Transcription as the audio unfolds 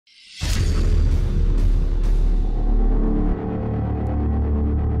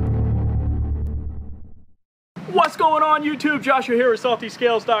What's going on YouTube? Joshua here with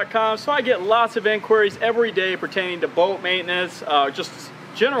SaltyScales.com. So I get lots of inquiries every day pertaining to boat maintenance, just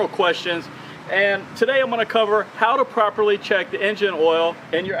general questions. And today I'm going to cover how to properly check the engine oil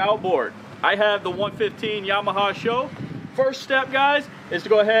in your outboard. I have the 115 Yamaha Show. First step, guys, is to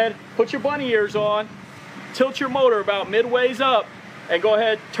go ahead, put your bunny ears on, tilt your motor about midways up, and go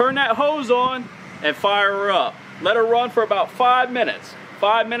ahead, turn that hose on and fire her up. Let her run for about 5 minutes.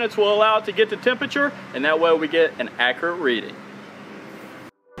 5 minutes will allow it to get the temperature, and that way we get an accurate reading.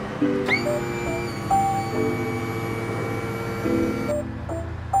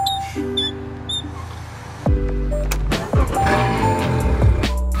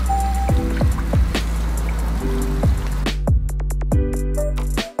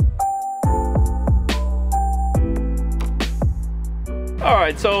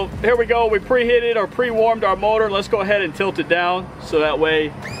 Alright, so here we go. We preheated or pre-warmed our motor. Let's go ahead and tilt it down so that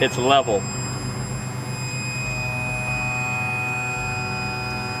way it's level.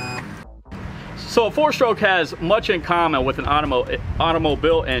 So a four-stroke has much in common with an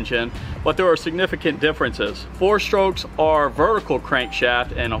automobile engine, but there are significant differences. Four strokes are vertical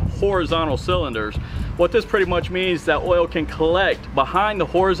crankshaft and horizontal cylinders. What this pretty much means is that oil can collect behind the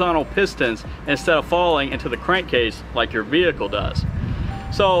horizontal pistons instead of falling into the crankcase like your vehicle does.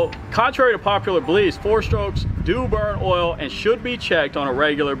 So, contrary to popular beliefs, four strokes do burn oil and should be checked on a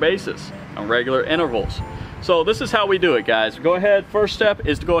regular basis, on regular intervals. So this is how we do it, guys. Go ahead, first step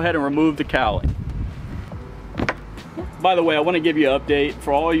is to go ahead and remove the cowling. By the way, I want to give you an update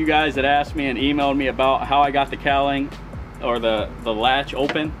for all you guys that asked me and emailed me about how I got the cowling or the latch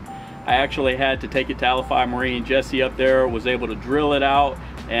open. I actually had to take it to Alphi Marine. Jesse up there was able to drill it out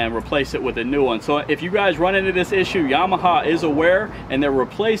and replace it with a new one. So if you guys run into this issue, Yamaha is aware and they're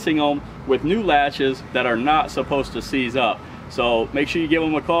replacing them with new latches that are not supposed to seize up. So make sure you give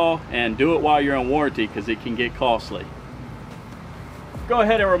them a call and do it while you're in warranty because it can get costly. Go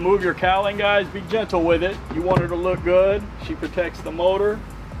ahead and remove your cowling, guys. Be gentle with it. You want her to look good. She protects the motor.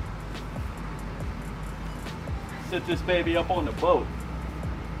 Set this baby up on the boat.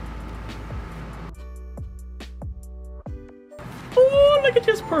 Oh, look at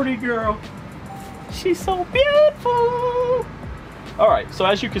this pretty girl. She's so beautiful. All right, so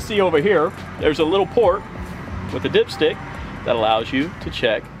as you can see over here, there's a little port with a dipstick that allows you to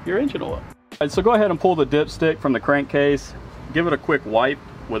check your engine oil. All right, so go ahead and pull the dipstick from the crankcase. Give it a quick wipe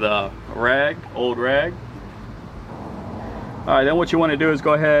with a rag, old rag. All right, then what you want to do is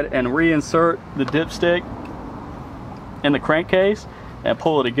go ahead and reinsert the dipstick in the crankcase and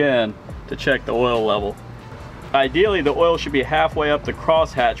pull it again to check the oil level. Ideally, the oil should be halfway up the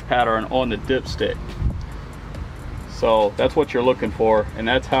crosshatch pattern on the dipstick. So that's what you're looking for, and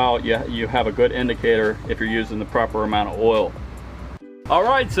that's how you have a good indicator if you're using the proper amount of oil. All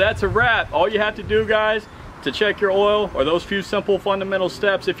right, so that's a wrap. All you have to do, guys, to check your oil are those few simple fundamental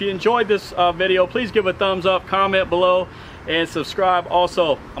steps. If you enjoyed this video, please give a thumbs up, comment below, and subscribe.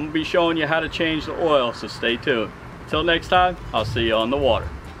 Also, I'm gonna be showing you how to change the oil, so stay tuned. Until next time, I'll see you on the water.